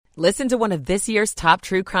Listen to one of this year's top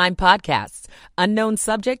true crime podcasts. Unknown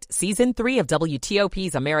Subject, Season 3 of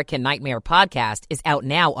WTOP's American Nightmare podcast is out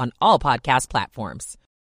now on all podcast platforms.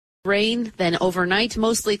 Rain, then overnight,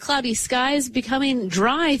 mostly cloudy skies, becoming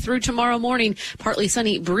dry through tomorrow morning, partly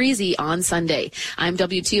sunny, breezy on Sunday. I'm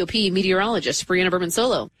WTOP meteorologist Brianna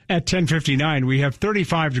Berman-Solo. At 10:59, we have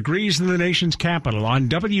 35 degrees in the nation's capital on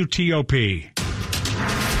WTOP.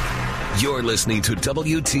 You're listening to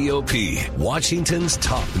WTOP, Washington's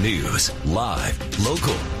top news, live,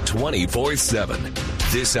 local, 24/7.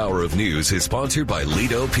 This hour of news is sponsored by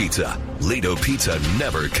Lido Pizza. Lido Pizza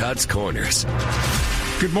never cuts corners.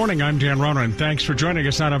 Good morning, I'm Dan Ronan. Thanks for joining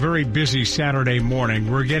us on a very busy Saturday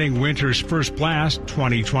morning. We're getting winter's first blast,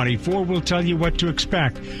 2024. We'll tell you what to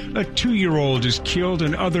expect. A 2-year-old is killed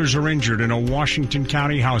and others are injured in a Washington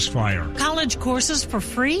County house fire. College courses for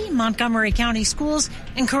free. Montgomery County schools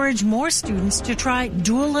encourage more students to try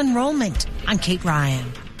dual enrollment. I'm Kate Ryan.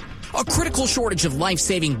 A critical shortage of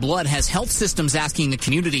life-saving blood has health systems asking the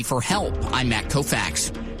community for help. I'm Matt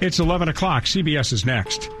Koufax. It's 11 o'clock. CBS is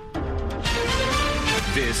next.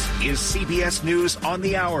 This is CBS News on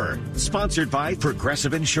the Hour, sponsored by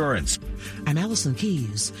Progressive Insurance. I'm Allison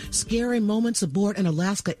Keyes. Scary moments aboard an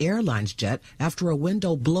Alaska Airlines jet after a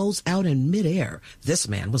window blows out in midair. This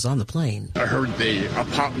man was on the plane. I heard a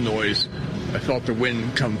pop noise. I felt the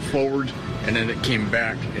wind come forward, and then it came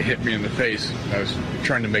back. It hit me in the face. I was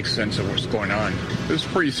trying to make sense of what's going on. It was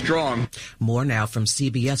pretty strong. More now from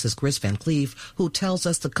CBS's Chris Van Cleave, who tells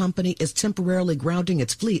us the company is temporarily grounding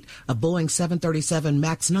its fleet of Boeing 737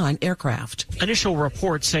 MAX 9 aircraft. Initial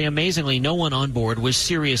reports say amazingly no one on board was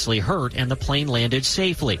seriously hurt and the plane landed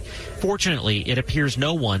safely. Fortunately, it appears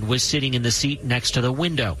no one was sitting in the seat next to the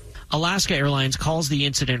window. Alaska Airlines calls the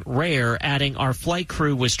incident rare, adding our flight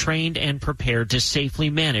crew was trained and prepared to safely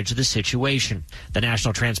manage the situation. The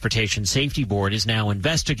National Transportation Safety Board is now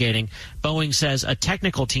investigating. Boeing says a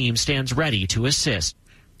technical team stands ready to assist.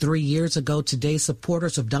 3 years ago today,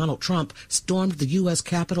 supporters of Donald Trump stormed the U.S.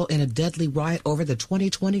 Capitol in a deadly riot over the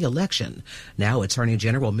 2020 election. Now Attorney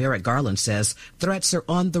General Merrick Garland says threats are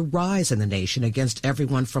on the rise in the nation against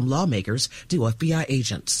everyone from lawmakers to FBI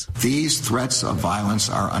agents. These threats of violence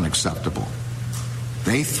are unacceptable.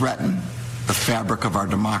 They threaten the fabric of our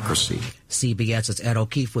democracy. CBS's Ed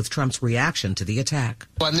O'Keefe with Trump's reaction to the attack.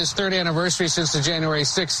 On this third anniversary since the January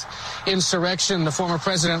 6th insurrection, the former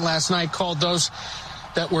president last night called those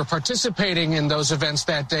that were participating in those events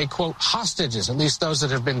that day, quote, hostages, at least those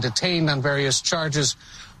that have been detained on various charges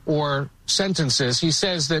or sentences. He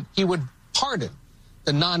says that he would pardon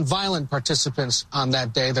the nonviolent participants on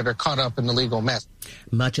that day that are caught up in the legal mess.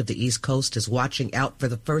 Much of the East Coast is watching out for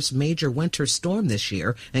the first major winter storm this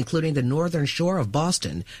year, including the northern shore of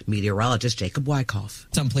Boston. Meteorologist Jacob Wyckoff.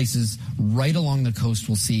 Some places right along the coast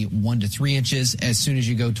will see 1 to 3 inches. As soon as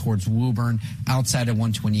you go towards Woburn, outside of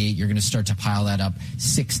 128, you're going to start to pile that up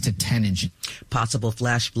 6 to 10 inches. Possible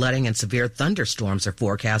flash flooding and severe thunderstorms are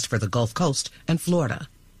forecast for the Gulf Coast and Florida.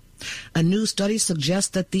 A new study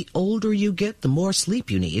suggests that the older you get, the more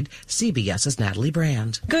sleep you need. CBS's Natalie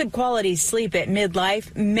Brand. Good quality sleep at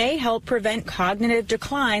midlife may help prevent cognitive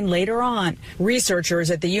decline later on.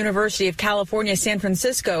 Researchers at the University of California, San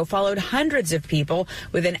Francisco followed hundreds of people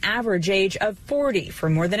with an average age of 40 for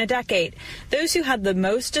more than a decade. Those who had the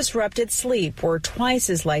most disrupted sleep were twice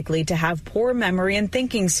as likely to have poor memory and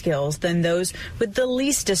thinking skills than those with the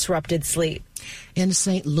least disrupted sleep. In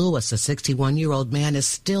St. Louis, a 61-year-old man is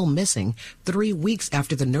still missing 3 weeks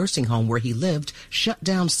after the nursing home where he lived shut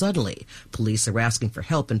down suddenly. Police are asking for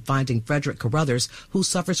help in finding Frederick Carruthers, who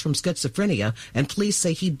suffers from schizophrenia, and police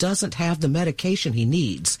say he doesn't have the medication he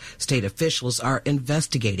needs. State officials are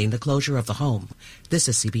investigating the closure of the home. This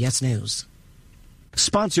is CBS News.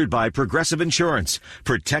 Sponsored by Progressive Insurance.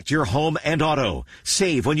 Protect your home and auto.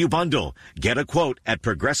 Save when you bundle. Get a quote at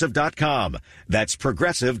Progressive.com. That's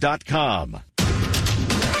Progressive.com.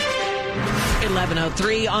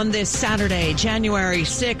 11:03 on this Saturday, January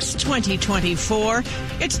 6, 2024.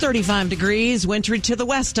 It's 35 degrees, wintry to the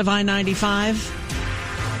west of I-95.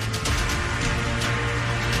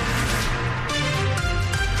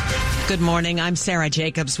 Good morning. I'm Sarah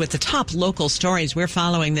Jacobs with the top local stories we're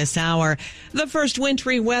following this hour. The first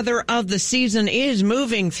wintry weather of the season is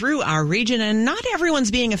moving through our region, and not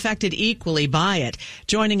everyone's being affected equally by it.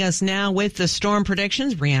 Joining us now with the storm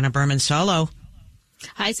predictions, Brianna Berman-Solo.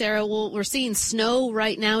 Hi, Sarah. Well, we're seeing snow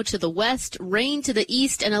right now to the west, rain to the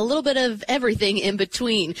east, and a little bit of everything in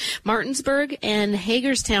between. Martinsburg and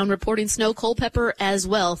Hagerstown reporting snow, Culpeper as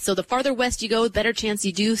well. So the farther west you go, the better chance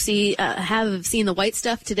you do have seen the white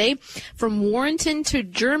stuff today. From Warrenton to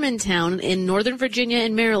Germantown in Northern Virginia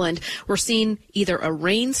and Maryland, we're seeing either a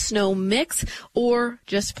rain-snow mix or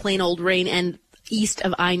just plain old rain, and east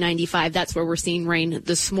of I-95. That's where we're seeing rain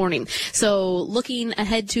this morning. So looking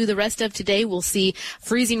ahead to the rest of today, we'll see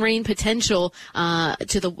freezing rain potential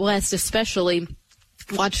to the west especially.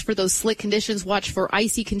 Watch for those slick conditions. Watch for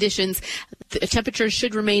icy conditions. The temperatures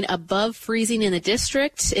should remain above freezing in the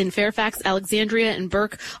district. In Fairfax, Alexandria, and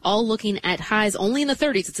Burke, all looking at highs only in the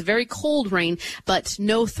 30s. It's a very cold rain, but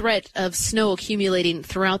no threat of snow accumulating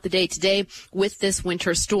throughout the day today with this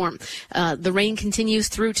winter storm. The rain continues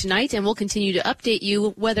through tonight, and we'll continue to update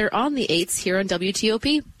you weather on the 8th here on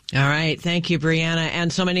WTOP. All right. Thank you, Brianna.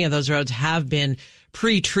 And so many of those roads have been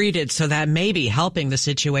pre-treated, so that may be helping the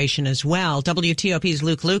situation as well. WTOP's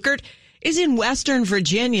Luke Lukert is in Western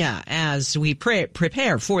Virginia as we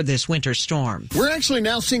prepare for this winter storm. We're actually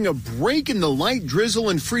now seeing a break in the light drizzle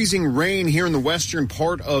and freezing rain here in the western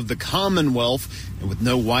part of the Commonwealth. And with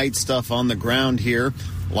no white stuff on the ground here,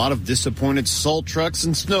 a lot of disappointed salt trucks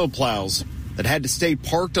and snow plows that had to stay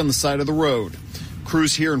parked on the side of the road.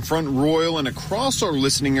 Crews here in Front Royal and across our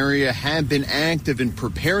listening area have been active in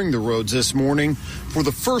preparing the roads this morning for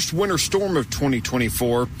the first winter storm of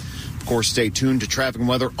 2024. Of course, stay tuned to traffic and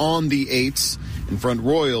weather on the 8th. In Front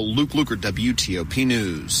Royal, Luke Lukert, WTOP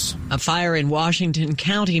News. A fire in Washington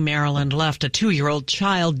County, Maryland, left a 2-year-old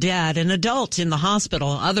child dead, an adult in the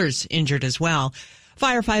hospital, others injured as well.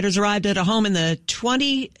 Firefighters arrived at a home in the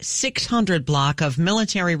 2600 block of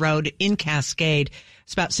Military Road in Cascade.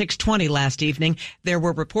 It's about 6:20 last evening. There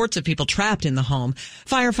were reports of people trapped in the home.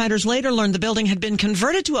 Firefighters later learned the building had been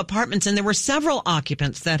converted to apartments and there were several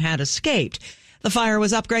occupants that had escaped. The fire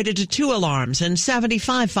was upgraded to 2 alarms and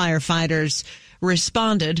 75 firefighters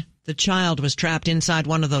responded. The child was trapped inside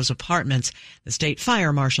one of those apartments. The state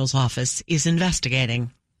fire marshal's office is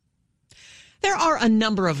investigating. There are a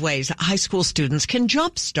number of ways that high school students can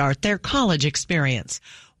jumpstart their college experience.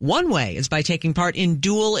 One way is by taking part in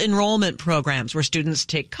dual enrollment programs where students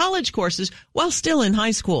take college courses while still in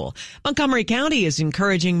high school. Montgomery County is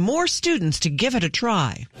encouraging more students to give it a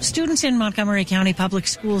try. Students in Montgomery County Public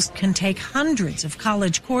Schools can take hundreds of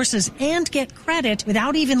college courses and get credit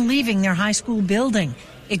without even leaving their high school building.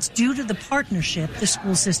 It's due to the partnership the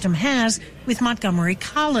school system has with Montgomery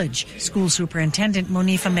College. School Superintendent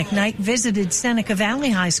Monifa McKnight visited Seneca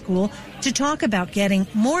Valley High School to talk about getting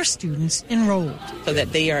more students enrolled. So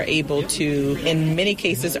that they are able to, in many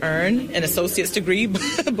cases, earn an associate's degree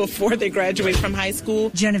before they graduate from high school.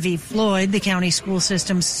 Genevieve Floyd, the county school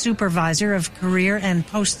system's supervisor of career and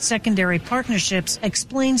post-secondary partnerships,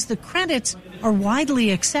 explains the credits are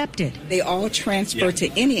widely accepted. They all transfer to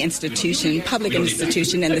any institution, public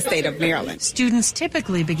institution in the state of Maryland. Students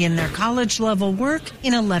typically begin their college-level work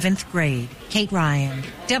in 11th grade. Kate Ryan,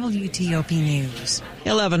 WTOP News.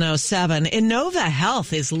 11:07. Innova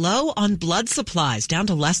Health is low on blood supplies, down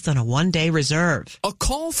to less than a one-day reserve. A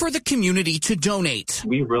call for the community to donate.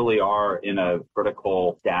 We really are in a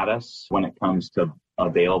critical status when it comes to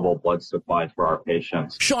available blood supplies for our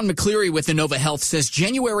patients. Sean McCleary with Innova Health says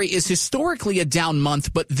January is historically a down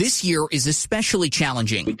month, but this year is especially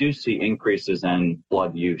challenging. We do see increases in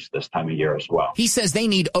blood use this time of year as well. He says they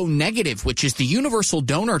need O negative, which is the universal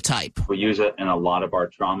donor type. We use it in a lot of our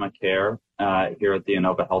trauma care here at the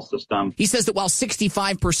Innova Health System. He says that while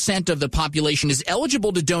 65% of the population is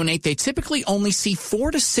eligible to donate, they typically only see 4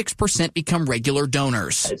 to 6% become regular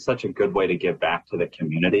donors. It's such a good way to give back to the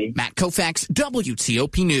community. Matt Koufax,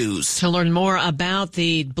 WTOP News. To learn more about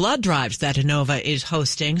the blood drives that Innova is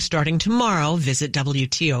hosting starting tomorrow, visit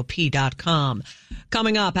WTOP.com.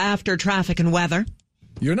 Coming up after traffic and weather.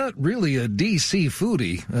 You're not really a D.C.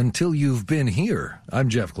 foodie until you've been here. I'm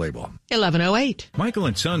Jeff Clable. 11:08.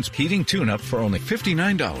 Michael & Son's heating tune-up for only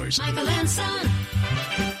 $59. Michael & Son.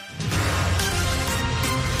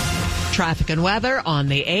 Traffic and weather on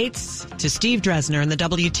the 8th to Steve Dresner in the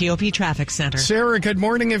WTOP Traffic Center. Sarah, good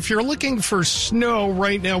morning. If you're looking for snow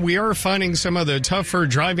right now, we are finding some of the tougher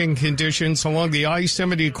driving conditions along the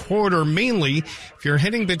I-70 corridor, mainly if you're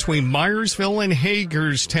heading between Myersville and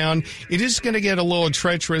Hagerstown. It is going to get a little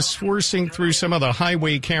treacherous, forcing through some of the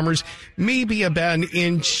highway cameras, maybe about an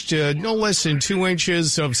inch to no less than 2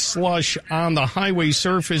 inches of slush on the highway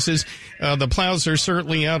surfaces. The plows are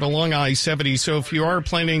certainly out along I-70, so if you are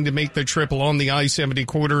planning to make the trip along the I-70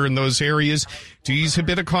 corridor in those areas, To use a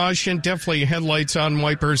bit of caution, definitely headlights on,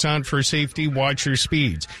 wipers on for safety. Watch your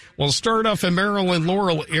speeds. We'll start off in Maryland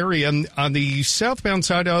Laurel area on the southbound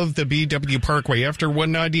side of the BW Parkway. After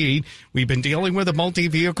 198, we've been dealing with a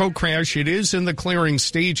multi-vehicle crash. It is in the clearing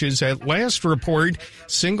stages. At last report,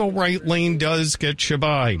 single right lane does get you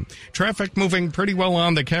by. Traffic moving pretty well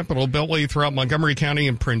on the Capitol Beltway throughout Montgomery County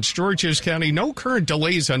and Prince George's County. No current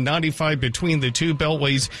delays on 95 between the two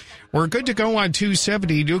beltways. We're good to go on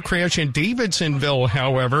 270. New crash in Davidsonville,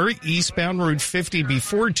 however. Eastbound Route 50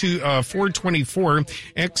 before 424.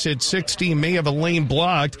 Exit 60 may have a lane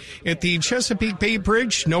blocked. At the Chesapeake Bay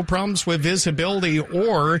Bridge, no problems with visibility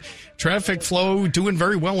or traffic flow. Doing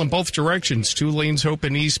very well in both directions. 2 lanes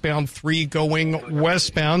open eastbound, 3 going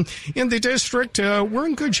westbound. In the district, we're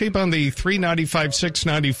in good shape on the 395,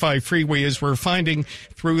 695 freeway as we're finding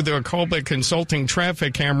through the Colbeck Consulting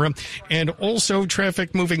traffic camera. And also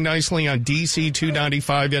traffic moving nicely on DC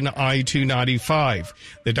 295 and I-295.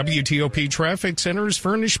 The WTOP Traffic Center is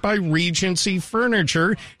furnished by Regency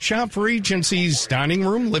Furniture. Shop Regency's dining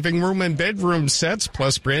room, living room, and bedroom sets,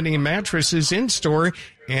 plus branding and mattresses in-store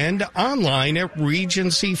and online at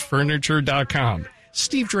regencyfurniture.com.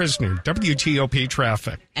 Steve Dresner, WTOP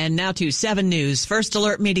Traffic. And now to 7 News. First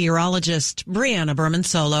Alert meteorologist Brianna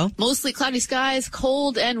Berman-Solo. Mostly cloudy skies,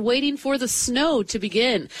 cold, and waiting for the snow to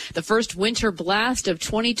begin. The first winter blast of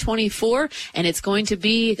 2024, and it's going to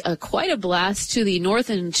be quite a blast to the north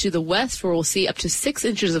and to the west, where we'll see up to 6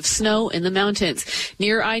 inches of snow in the mountains.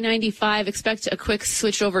 Near I-95, expect a quick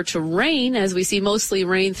switch over to rain, as we see mostly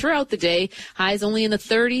rain throughout the day. Highs only in the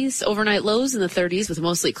 30s, overnight lows in the 30s with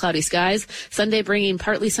mostly cloudy skies. Sunday bringing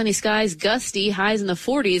partly sunny skies, gusty, highs in the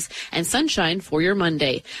 40s, and sunshine for your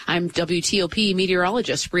Monday. I'm WTOP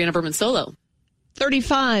meteorologist Brianna Berman-Solo.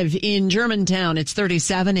 35 in Germantown. It's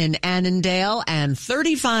 37 in Annandale and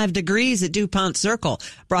 35 degrees at DuPont Circle.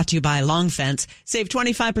 Brought to you by Long Fence. Save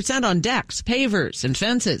 25% on decks, pavers, and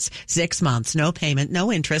fences. 6 months, no payment,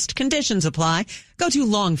 no interest. Conditions apply. Go to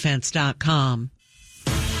longfence.com.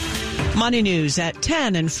 Money News at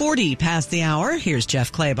 10 and 40 past the hour. Here's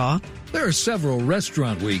Jeff Claybaugh. There are several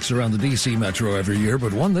restaurant weeks around the D.C. metro every year,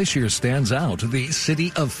 but one this year stands out. The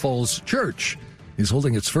City of Falls Church is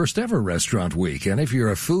holding its first ever restaurant week. And if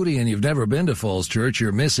you're a foodie and you've never been to Falls Church,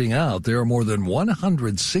 you're missing out. There are more than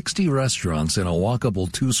 160 restaurants in a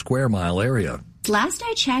walkable 2 square mile area. Last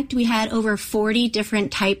I checked, we had over 40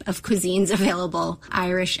 different type of cuisines available.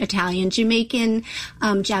 Irish, Italian, Jamaican,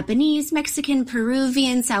 Japanese, Mexican,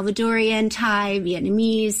 Peruvian, Salvadorian, Thai,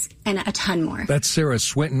 Vietnamese, and a ton more. That's Sarah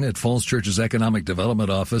Swinton at Falls Church's Economic Development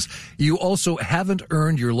Office. You also haven't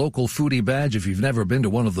earned your local foodie badge if you've never been to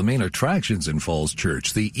one of the main attractions in Falls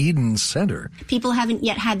Church, the Eden Center. People haven't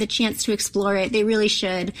yet had the chance to explore it. They really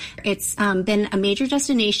should. It's been a major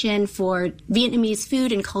destination for Vietnamese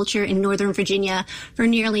food and culture in Northern Virginia for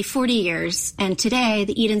nearly 40 years. And today,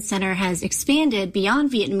 the Eden Center has expanded beyond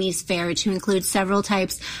Vietnamese fare to include several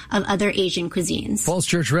types of other Asian cuisines. Falls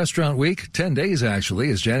Church Restaurant Week, 10 days actually,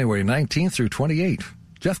 is January 19th through 28th.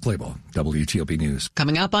 Jeff Claybaugh, WTOP News.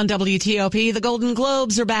 Coming up on WTOP, the Golden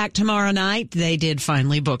Globes are back tomorrow night. They did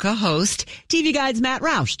finally book a host. TV Guide's Matt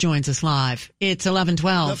Roush joins us live. It's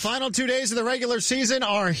 11:12. The final 2 days of the regular season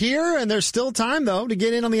are here, and there's still time, though, to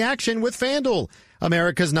get in on the action with FanDuel,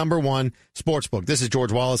 America's #1 sportsbook. This is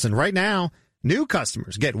George Wallace, and right now, new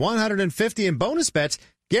customers get $150 in bonus bets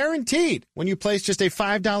guaranteed when you place just a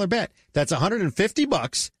 $5 bet. That's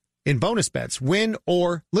 $150 in bonus bets, win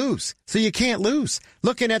or lose. So you can't lose.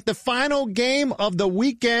 Looking at the final game of the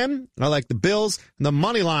weekend, I like the Bills and the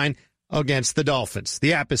money line against the Dolphins.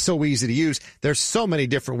 The app is so easy to use. There's so many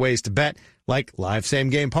different ways to bet, like live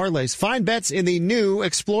same-game parlays. Find bets in the new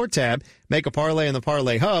Explore tab. Make a parlay in the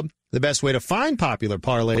Parlay Hub, the best way to find popular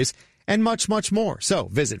parlays, and much, much more. So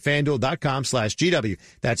visit FanDuel.com/GW.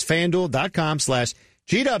 That's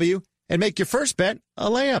FanDuel.com/GW and make your first bet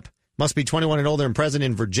a layup. Must be 21 and older and present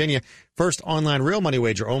in Virginia. First online real money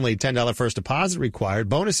wager only. $10 first deposit required.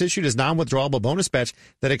 Bonus issued as non-withdrawable bonus bets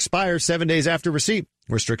that expires 7 days after receipt.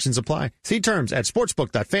 Restrictions apply. See terms at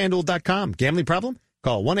sportsbook.fanduel.com. Gambling problem?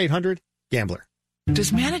 Call 1-800-GAMBLER.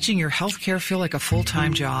 Does managing your health care feel like a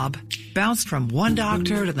full-time job? Bounced from one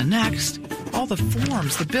doctor to the next? All the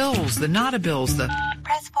forms, the bills, the not-a bills, the...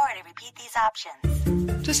 Press 4 to repeat these options.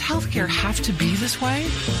 Does healthcare have to be this way?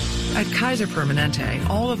 At Kaiser Permanente,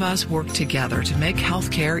 all of us work together to make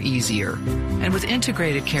healthcare easier. And with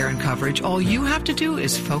integrated care and coverage, all you have to do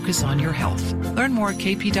is focus on your health. Learn more at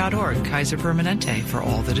kp.org. Kaiser Permanente, for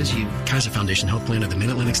all that is you. Kaiser Foundation Health Plan of the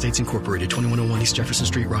Mid-Atlantic States Incorporated, 2101 East Jefferson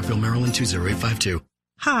Street, Rockville, Maryland, 20852.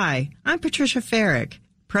 Hi, I'm Patricia Farrick,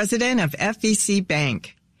 president of FEC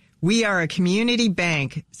Bank. We are a community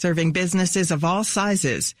bank serving businesses of all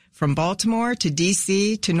sizes, from Baltimore to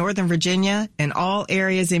D.C. to Northern Virginia and all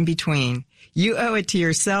areas in between. You owe it to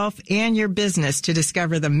yourself and your business to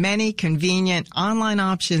discover the many convenient online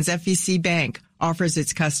options FVC Bank offers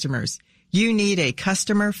its customers. You need a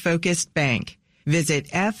customer-focused bank. Visit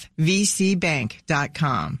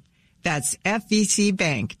fvcbank.com. That's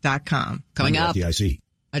fvcbank.com. Coming up,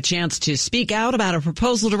 a chance to speak out about a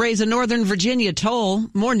proposal to raise a Northern Virginia toll.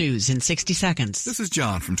 More news in 60 seconds. This is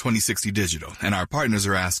John from 2060 Digital, and our partners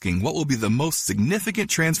are asking what will be the most significant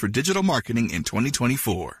trends for digital marketing in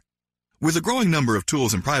 2024. With a growing number of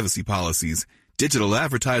tools and privacy policies, digital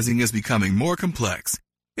advertising is becoming more complex.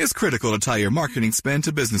 It's critical to tie your marketing spend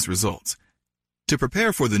to business results. To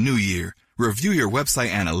prepare for the new year, review your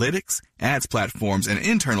website analytics, ads platforms, and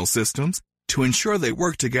internal systems to ensure they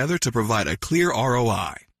work together to provide a clear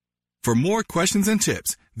ROI. For more questions and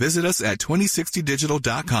tips, visit us at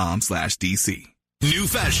 2060digital.com/DC. New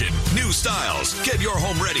fashion, new styles. Get your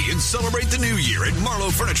home ready and celebrate the new year at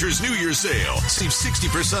Marlowe Furniture's New Year's Sale. Save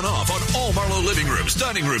 60% off on all Marlowe living rooms,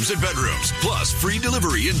 dining rooms, and bedrooms. Plus, free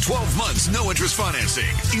delivery in 12 months, no interest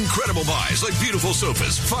financing. Incredible buys like beautiful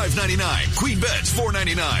sofas, $5.99. Queen beds,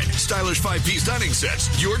 $4.99. Stylish 5-piece dining sets,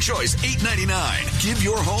 your choice, $8.99. Give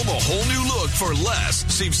your home a whole new look for less.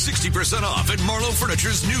 Save 60% off at Marlowe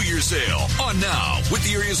Furniture's New Year's Sale. On now, with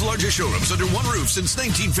the area's largest showrooms under one roof since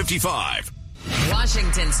 1955.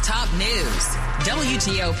 Washington's top news,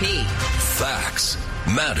 WTOP. Facts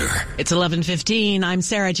matter. It's 11:15. I'm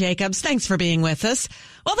Sarah Jacobs. Thanks for being with us.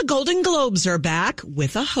 Well, the Golden Globes are back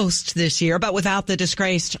with a host this year, but without the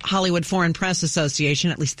disgraced Hollywood Foreign Press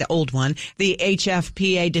Association, at least the old one. The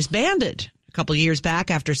HFPA disbanded a couple years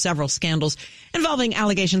back after several scandals involving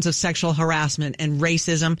allegations of sexual harassment and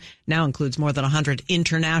racism. Now includes more than 100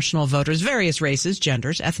 international voters, various races,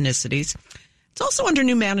 genders, ethnicities. It's also under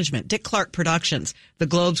new management, Dick Clark Productions. The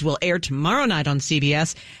Globes will air tomorrow night on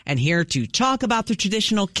CBS. And here to talk about the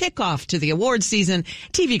traditional kickoff to the awards season,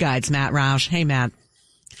 TV Guide's Matt Roush. Hey, Matt.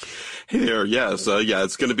 Hey there. Yes.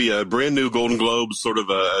 It's going to be a brand new Golden Globes, sort of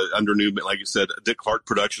under new, like you said, Dick Clark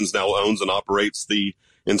Productions now owns and operates the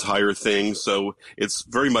entire thing. So it's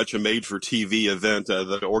very much a made-for-TV event.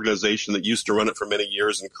 The organization that used to run it for many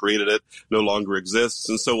years and created it no longer exists.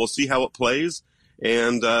 And so we'll see how it plays.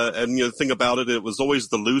 And the thing about it, it was always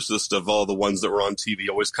the loosest of all the ones that were on TV,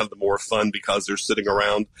 always kind of the more fun because they're sitting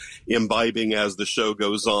around imbibing as the show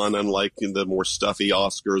goes on, unlike in the more stuffy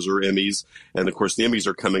Oscars or Emmys. And of course, the Emmys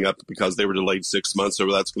are coming up because they were delayed 6 months, so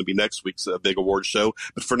that's going to be next week's big award show.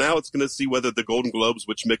 But for now, it's going to see whether the Golden Globes,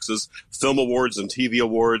 which mixes film awards and TV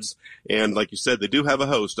awards. And like you said, they do have a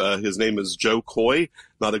host. His name is Joe Coy.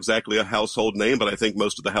 Not exactly a household name, but I think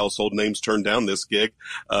most of the household names turned down this gig.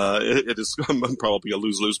 It is probably a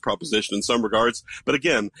lose-lose proposition in some regards. But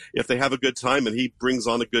again, if they have a good time and he brings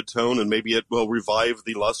on a good tone, and maybe it will revive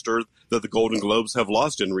the luster that the Golden Globes have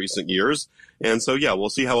lost in recent years. And so, yeah, we'll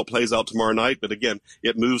see how it plays out tomorrow night. But again,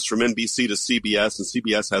 it moves from NBC to CBS, and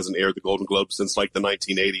CBS hasn't aired the Golden Globes since like the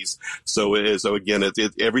 1980s. So again,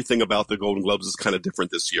 everything about the Golden Globes is kind of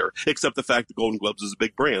different this year, except the fact the Golden Globes is a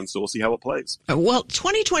big brand. So we'll see how it plays. Well,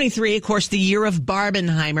 2023, of course, the year of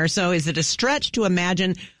Barbenheimer. So is it a stretch to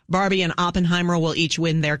imagine Barbie and Oppenheimer will each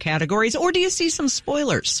win their categories, or do you see some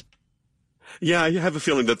spoilers? Yeah, I have a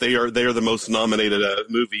feeling that they are the most nominated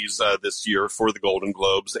movies this year for the Golden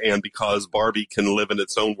Globes, and because Barbie can live in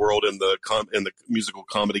its own world in the musical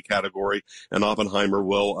comedy category, and Oppenheimer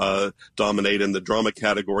will dominate in the drama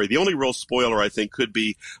category. The only real spoiler I think could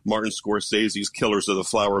be Martin Scorsese's Killers of the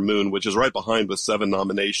Flower Moon, which is right behind with 7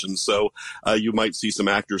 nominations. So you might see some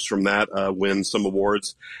actors from that win some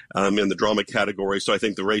awards in the drama category. So I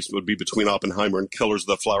think the race would be between Oppenheimer and Killers of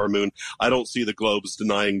the Flower Moon. I don't see the Globes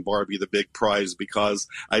denying Barbie the big prize, because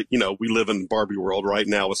we live in Barbie world right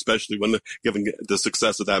now, especially given the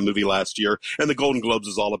success of that movie last year. And the Golden Globes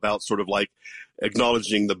is all about sort of like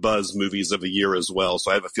acknowledging the buzz movies of the year as well.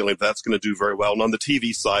 So I have a feeling that's going to do very well. And on the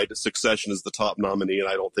TV side, Succession is the top nominee, and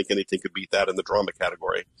I don't think anything could beat that in the drama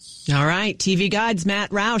category. All right. TV Guide's Matt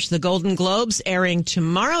Roush. The Golden Globes airing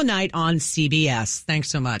tomorrow night on CBS. Thanks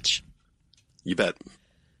so much. You bet.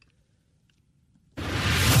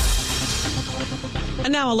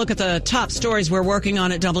 And now a look at the top stories we're working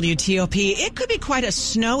on at WTOP. It could be quite a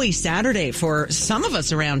snowy Saturday for some of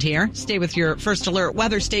us around here. Stay with your First Alert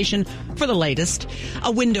weather station for the latest.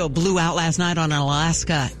 A window blew out last night on an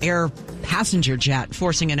Alaska Air passenger jet,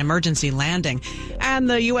 forcing an emergency landing. And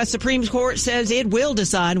the U.S. Supreme Court says it will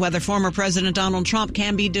decide whether former President Donald Trump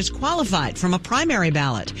can be disqualified from a primary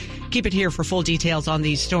ballot. Keep it here for full details on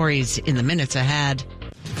these stories in the minutes ahead.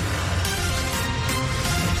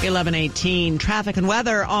 11:18, traffic and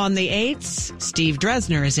weather on the 8s. Steve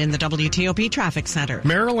Dresner is in the WTOP Traffic Center.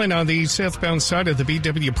 Maryland on the southbound side of the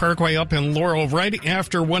BW Parkway up in Laurel, right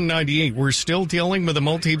after 198. We're still dealing with a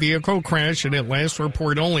multi-vehicle crash, and at last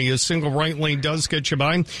report, only a single right lane does get you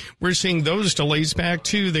by. We're seeing those delays back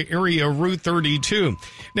to the area Route 32.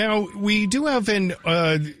 Now, we do have an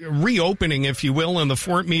reopening, if you will, in the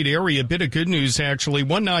Fort Meade area. A bit of good news, actually.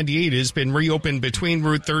 198 has been reopened between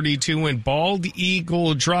Route 32 and Bald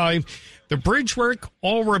Eagle Drive. The bridge work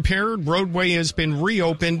all repaired. Roadway has been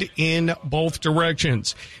reopened in both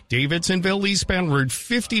directions. Davidsonville eastbound Route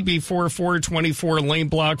 50 before 424 lane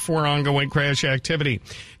block for ongoing crash activity.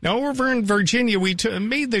 Now over in Virginia, we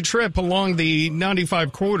made the trip along the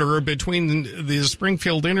 95 corridor between the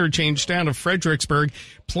Springfield interchange down to Fredericksburg.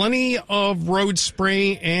 Plenty of road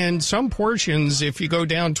spray and some portions, if you go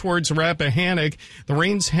down towards Rappahannock, the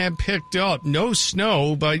rains have picked up. No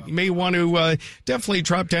snow, but you may want to definitely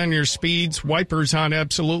drop down your speeds, wipers on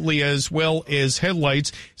absolutely, as well as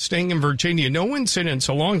headlights. Staying in Virginia, no incidents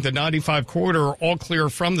along the 95 corridor, all clear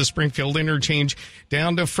from the Springfield interchange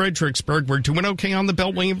down to Fredericksburg. We're doing okay on the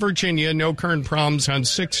Beltway in Virginia. No current problems on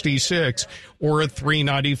 66 or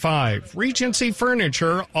 395. Regency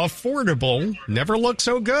Furniture, affordable, never looked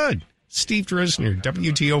so good. Steve Dresner,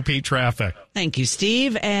 WTOP Traffic. Thank you,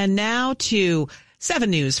 Steve. And now to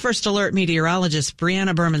 7 News First Alert meteorologist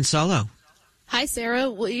Brianna Berman-Solo. Hi, Sarah.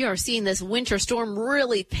 We are seeing this winter storm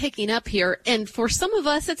really picking up here. And for some of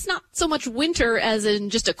us, it's not so much winter as in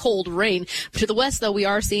just a cold rain. To the west, though, we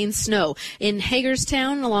are seeing snow. In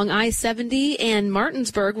Hagerstown along I-70 and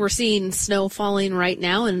Martinsburg, we're seeing snow falling right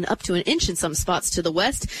now and up to an inch in some spots to the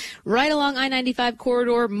west. Right along I-95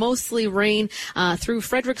 corridor, mostly rain. Through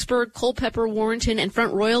Fredericksburg, Culpeper, Warrenton, and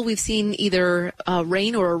Front Royal, we've seen either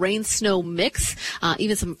rain or a rain-snow mix.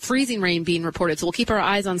 Even some freezing rain being reported. So we'll keep our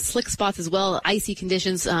eyes on slick spots as well. Icy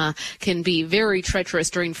conditions can be very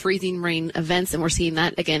treacherous during freezing rain events, and we're seeing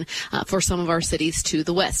that again for some of our cities to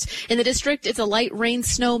the west. In the district, it's a light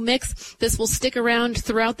rain-snow mix. This will stick around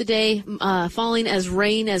throughout the day, falling as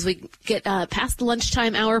rain as we get past the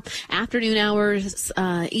lunchtime hour, afternoon hours,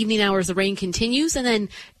 evening hours. The rain continues, and then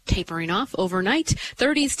tapering off overnight.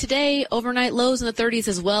 30s today, overnight lows in the 30s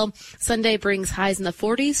as well. Sunday brings highs in the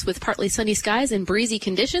 40s with partly sunny skies and breezy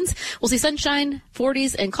conditions. We'll see sunshine,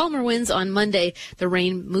 40s, and calmer winds on Monday. The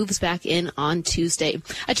rain moves back in on Tuesday.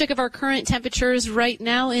 A check of our current temperatures right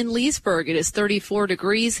now in Leesburg. It is 34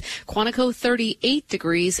 degrees, Quantico 38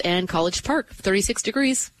 degrees, and College Park 36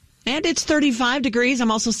 degrees. And it's 35 degrees.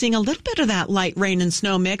 I'm also seeing a little bit of that light rain and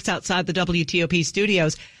snow mix outside the WTOP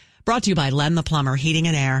studios. Brought to you by Len the Plumber, Heating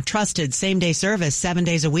and Air. Trusted same-day service 7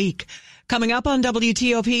 days a week. Coming up on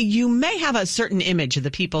WTOP, you may have a certain image of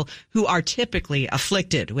the people who are typically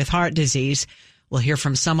afflicted with heart disease. We'll hear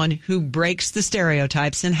from someone who breaks the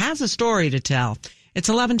stereotypes and has a story to tell. It's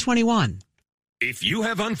 11:21. If you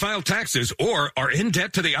have unfiled taxes or are in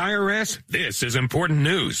debt to the IRS, this is important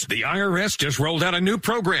news. The IRS just rolled out a new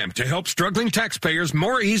program to help struggling taxpayers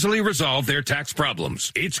more easily resolve their tax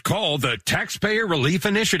problems. It's called the Taxpayer Relief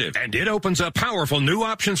Initiative, and it opens up powerful new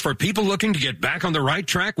options for people looking to get back on the right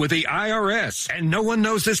track with the IRS. And no one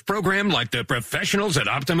knows this program like the professionals at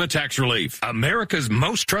Optima Tax Relief, America's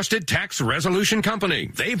most trusted tax resolution company.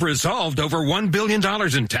 They've resolved over $1 billion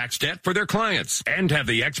in tax debt for their clients and have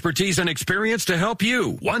the expertise and experience to help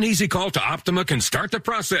you. One easy call to Optima can start the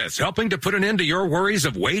process, helping to put an end to your worries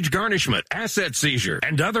of wage garnishment, asset seizure,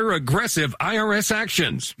 and other aggressive IRS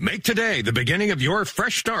actions. Make today the beginning of your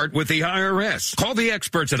fresh start with the IRS. Call the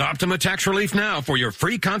experts at Optima Tax Relief now for your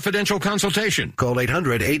free confidential consultation. Call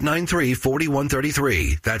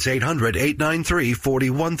 800-893-4133. That's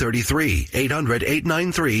 800-893-4133.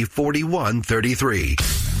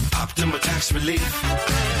 800-893-4133. Optima Tax Relief.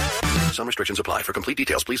 Some restrictions apply. For complete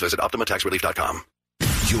details, please visit OptimaTaxRelief.com.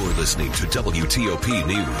 You're listening to WTOP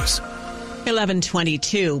News.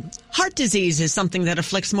 11:22. Heart disease is something that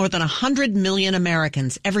afflicts more than 100 million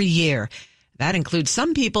Americans every year. That includes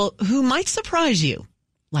some people who might surprise you,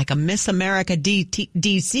 like a Miss America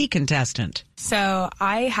DC contestant. So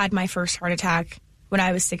I had my first heart attack when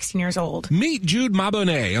I was 16 years old. Meet Jude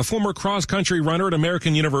Mabonnet, a former cross-country runner at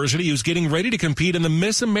American University who's getting ready to compete in the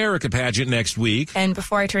Miss America pageant next week. And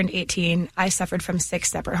before I turned 18, I suffered from 6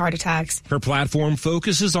 separate heart attacks. Her platform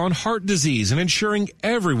focuses on heart disease and ensuring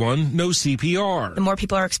everyone knows CPR. The more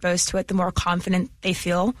people are exposed to it, the more confident they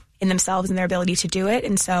feel in themselves and their ability to do it.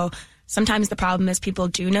 And so sometimes the problem is people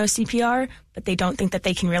do know CPR, but they don't think that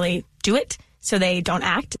they can really do it. so they don't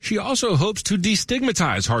act. She also hopes to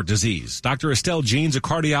destigmatize heart disease. Dr. Estelle Jean's a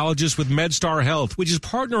cardiologist with MedStar Health, which is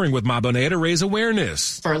partnering with Ma Bonet to raise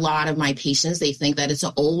awareness. For a lot of my patients, they think that it's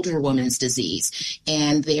an older woman's disease,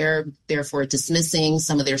 and they're therefore dismissing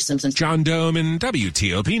some of their symptoms. John Dome in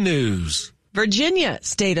WTOP News. Virginia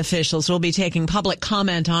state officials will be taking public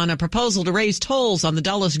comment on a proposal to raise tolls on the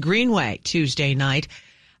Dulles Greenway Tuesday night.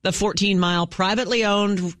 The 14-mile privately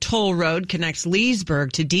owned toll road connects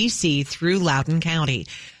Leesburg to D.C. through Loudoun County.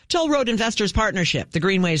 Toll Road Investors Partnership, the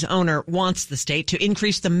Greenway's owner, wants the state to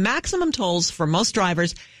increase the maximum tolls for most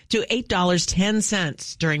drivers to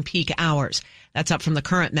 $8.10 during peak hours. That's up from the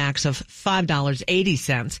current max of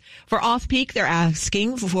 $5.80. For off-peak, they're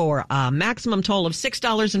asking for a maximum toll of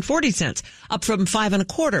 $6.40, up from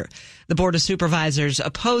 $5.25. The Board of Supervisors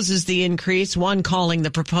opposes the increase, one calling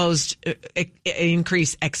the proposed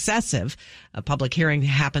increase excessive. A public hearing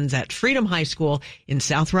happens at Freedom High School in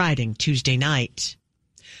South Riding Tuesday night.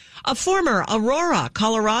 A former Aurora,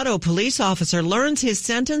 Colorado police officer learns his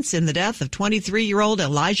sentence in the death of 23-year-old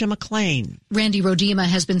Elijah McClain. Randy Rodema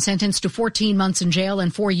has been sentenced to 14 months in jail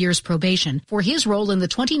and 4 years probation for his role in the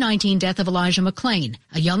 2019 death of Elijah McClain,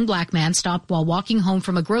 a young black man stopped while walking home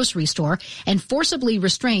from a grocery store and forcibly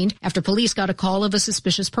restrained after police got a call of a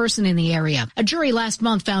suspicious person in the area. A jury last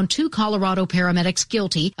month found 2 Colorado paramedics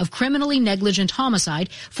guilty of criminally negligent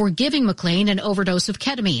homicide for giving McClain an overdose of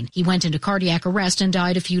ketamine. He went into cardiac arrest and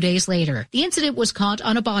died a few days later. The incident was caught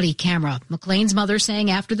on a body camera. McClain's mother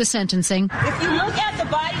saying after the sentencing, "If you look at the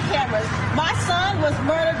body cameras, my son was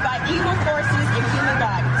murdered by evil forces in human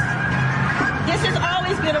bodies. This has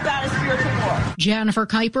always been about a spiritual war." Jennifer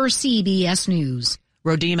Kuiper, CBS News.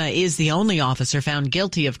 Rodema is the only officer found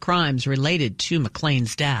guilty of crimes related to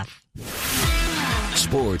McClain's death.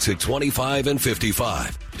 Sports at 25 and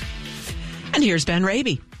 55. And here's Ben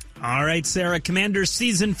Raby. All right, Sarah, Commanders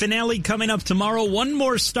season finale coming up tomorrow. One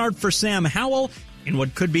more start for Sam Howell in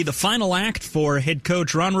what could be the final act for head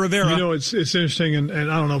coach Ron Rivera. You know, it's interesting, and I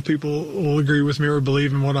don't know if people will agree with me or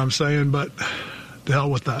believe in what I'm saying, but the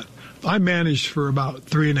hell with that. I managed for about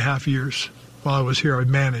 3.5 years while I was here. I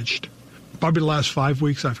managed. Probably the last 5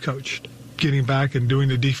 weeks I've coached. Getting back and doing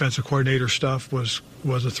the defensive coordinator stuff was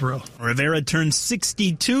a thrill. Rivera turns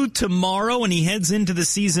 62 tomorrow, and he heads into the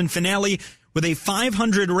season finale with a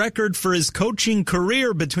 500 record for his coaching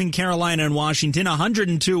career between Carolina and Washington,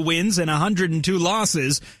 102 wins and 102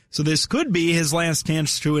 losses. So this could be his last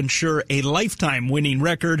chance to ensure a lifetime winning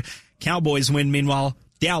record. Cowboys win, meanwhile,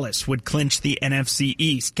 Dallas would clinch the NFC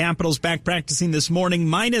East. Capitals back practicing this morning,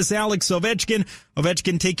 minus Alex Ovechkin.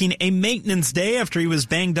 Ovechkin taking a maintenance day after he was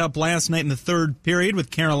banged up last night in the third period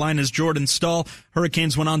with Carolina's Jordan Staal.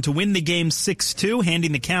 Hurricanes went on to win the game 6-2,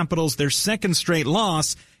 handing the Capitals their second straight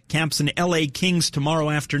loss. Caps and LA Kings tomorrow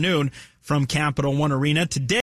afternoon from Capital One Arena. Today,